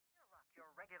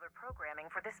regular programming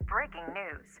for this breaking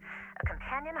news. A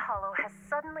companion hollow has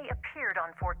suddenly appeared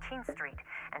on 14th Street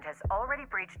and has already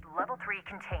breached Level 3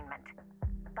 containment.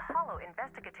 The Hollow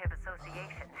Investigative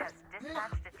Association has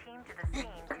dispatched a team to the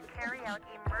scene to carry out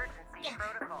emergency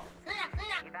protocols.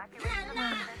 Evacuation of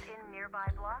residents in nearby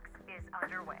blocks is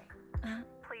underway.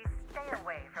 Please stay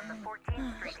away from the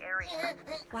 14th Street area.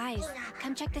 Wise,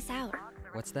 come check this out.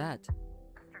 What's that?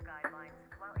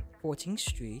 14th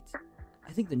Street?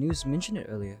 I think the news mentioned it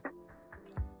earlier.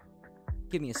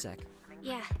 Give me a sec.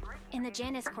 Yeah, in the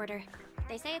Janus quarter.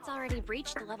 They say it's already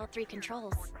breached the Level 3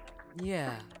 controls.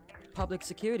 Yeah. Public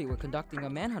security were conducting a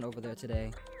manhunt over there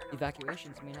today.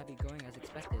 Evacuations may not be going as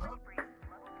expected.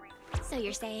 So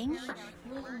you're saying?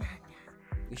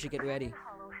 We should get ready.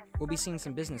 We'll be seeing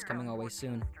some business coming our way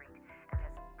soon.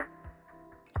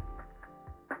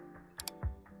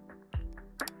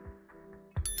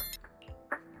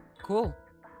 Cool.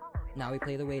 Now we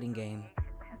play the waiting game.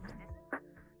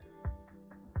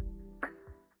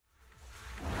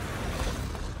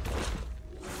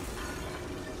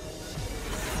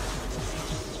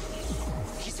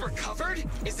 He's recovered?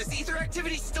 Is this ether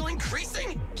activity still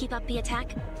increasing? Keep up the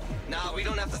attack? Nah, we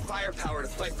don't have the firepower to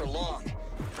fight for long.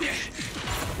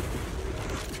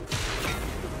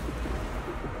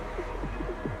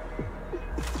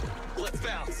 Let's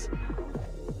bounce.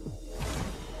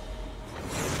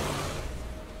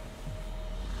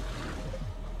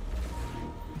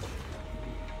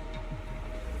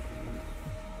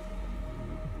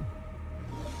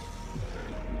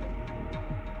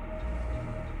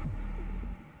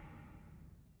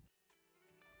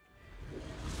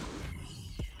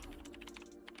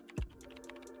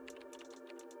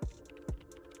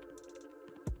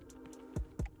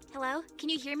 Hello? Can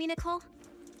you hear me, Nicole?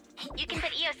 You can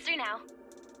put EOS through now.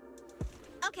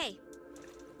 Okay.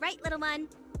 Right, little one.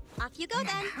 Off you go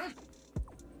then.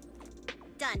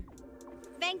 Done.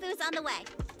 Bang Boo's on the way.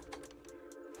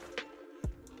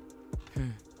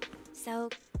 So,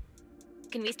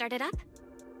 can we start it up?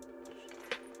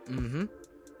 Mm-hmm.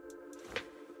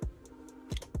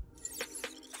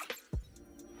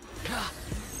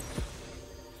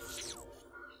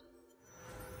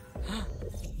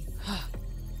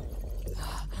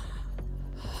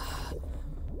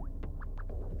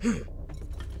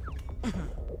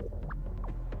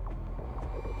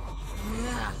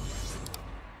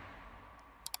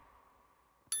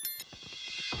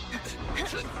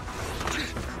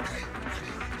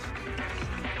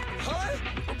 Huh?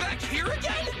 We're back here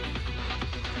again?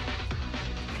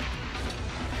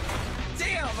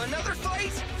 Damn, another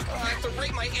fight? At the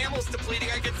rate my ammo's depleting,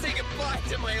 I can say goodbye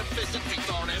to my efficiency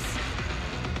bonus.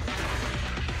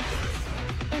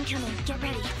 Incoming, get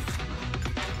ready.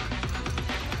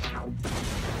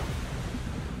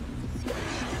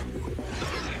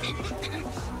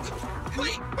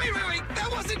 Wait, that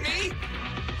wasn't me!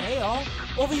 Hey all,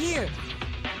 over here!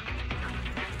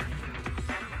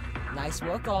 Nice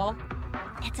work all.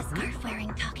 It's a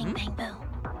scarf-wearing talking Bang Boo.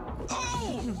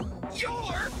 Oh!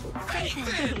 You're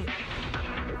Nathan!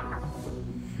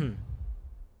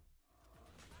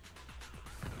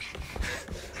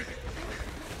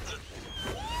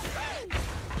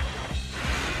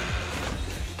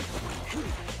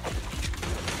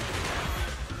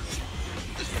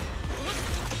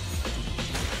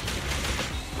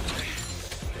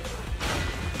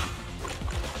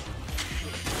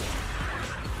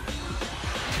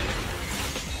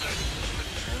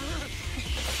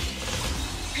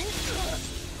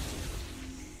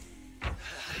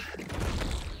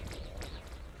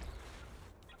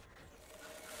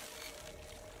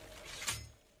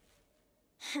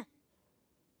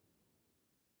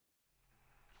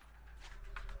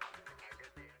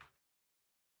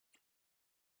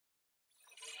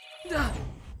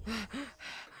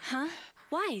 Huh?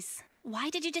 Wise, why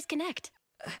did you disconnect?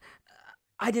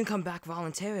 I didn't come back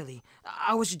voluntarily.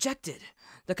 I was ejected.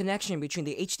 The connection between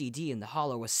the HDD and the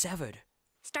Hollow was severed.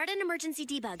 Start an emergency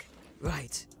debug.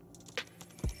 Right.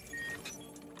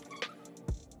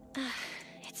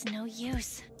 It's no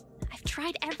use. I've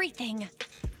tried everything.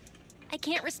 I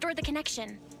can't restore the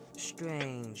connection.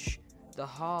 Strange. The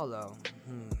Hollow,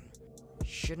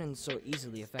 shouldn't so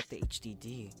easily affect the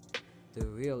HDD. The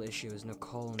real issue is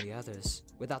Nicole and the others.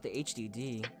 Without the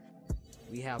HDD,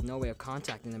 we have no way of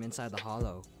contacting them inside the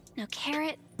Hollow. No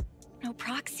carrot, no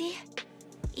proxy.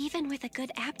 Even with a good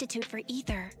aptitude for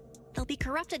ether, they'll be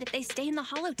corrupted if they stay in the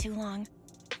Hollow too long.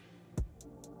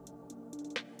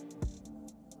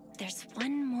 There's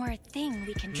one more thing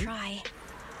we can try.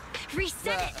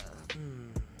 Reset it!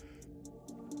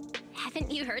 Haven't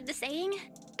you heard the saying?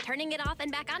 Turning it off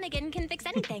and back on again can fix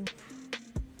anything.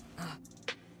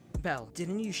 Belle,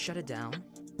 didn't you shut it down?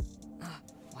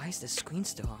 Why is the screen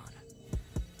still on?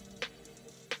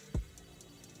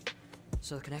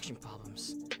 So the connection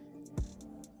problems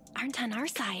aren't on our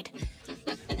side.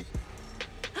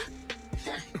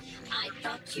 I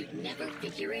thought you'd never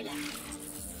figure it out.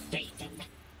 Nathan.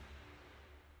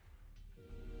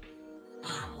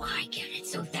 Oh, I get it.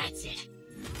 So that's it.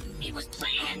 It was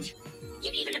planned.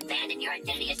 You'd even abandon your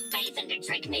identity as Phaethon to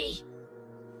trick me.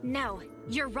 No,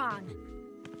 you're wrong.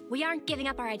 We aren't giving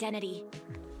up our identity.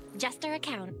 Just our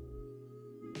account.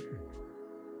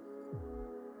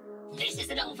 This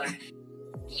isn't over.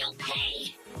 You'll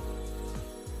pay.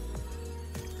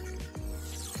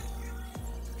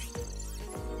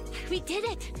 We did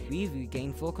it! We've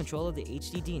regained full control of the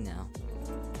HDD now.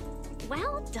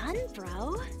 Well done,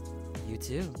 bro. You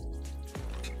too.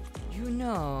 You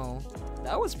know,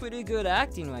 that was pretty good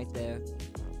acting right there.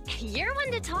 You're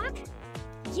one to talk.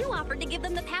 You offered to give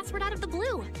them the password out of the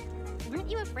blue. Weren't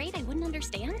you afraid I wouldn't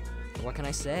understand? What can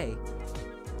I say?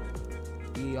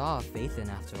 We are Phaethon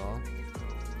after all.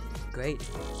 Great.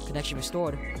 Connection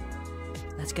restored.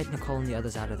 Let's get Nicole and the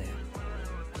others out of there.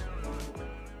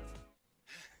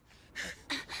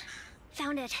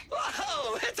 Found it.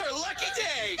 Whoa, it's our lucky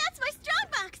day! That's my strong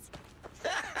box!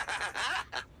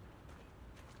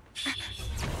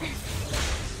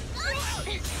 Found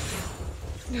it.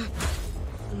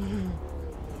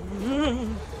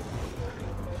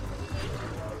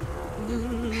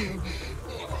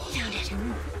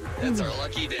 It's our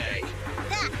lucky day.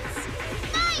 That's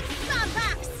my strong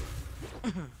box!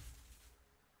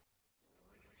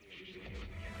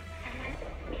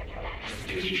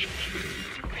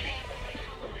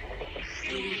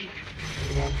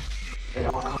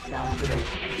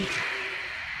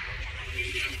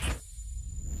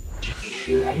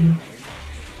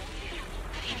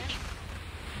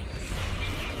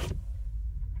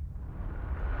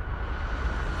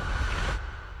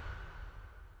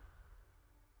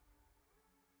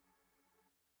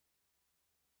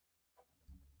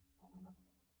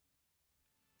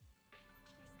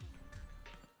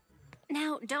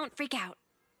 Now, don't freak out.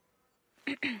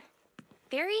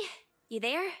 Barry, you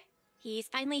there? He's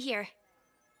finally here.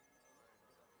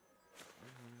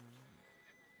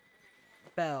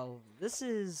 Belle, this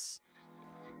is...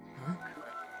 Huh?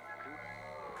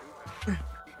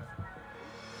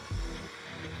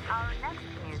 Our next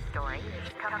news story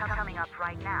is coming up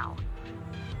right now.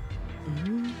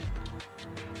 Mm-hmm.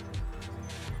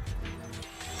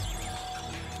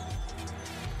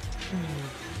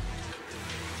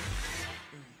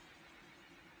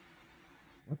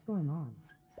 What's going on?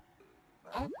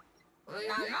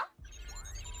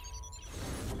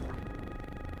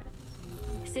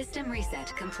 System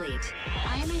reset complete.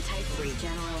 I am a Type 3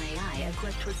 General AI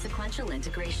equipped with sequential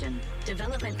integration.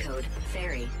 Development code,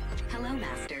 Fairy. Hello,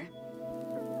 Master.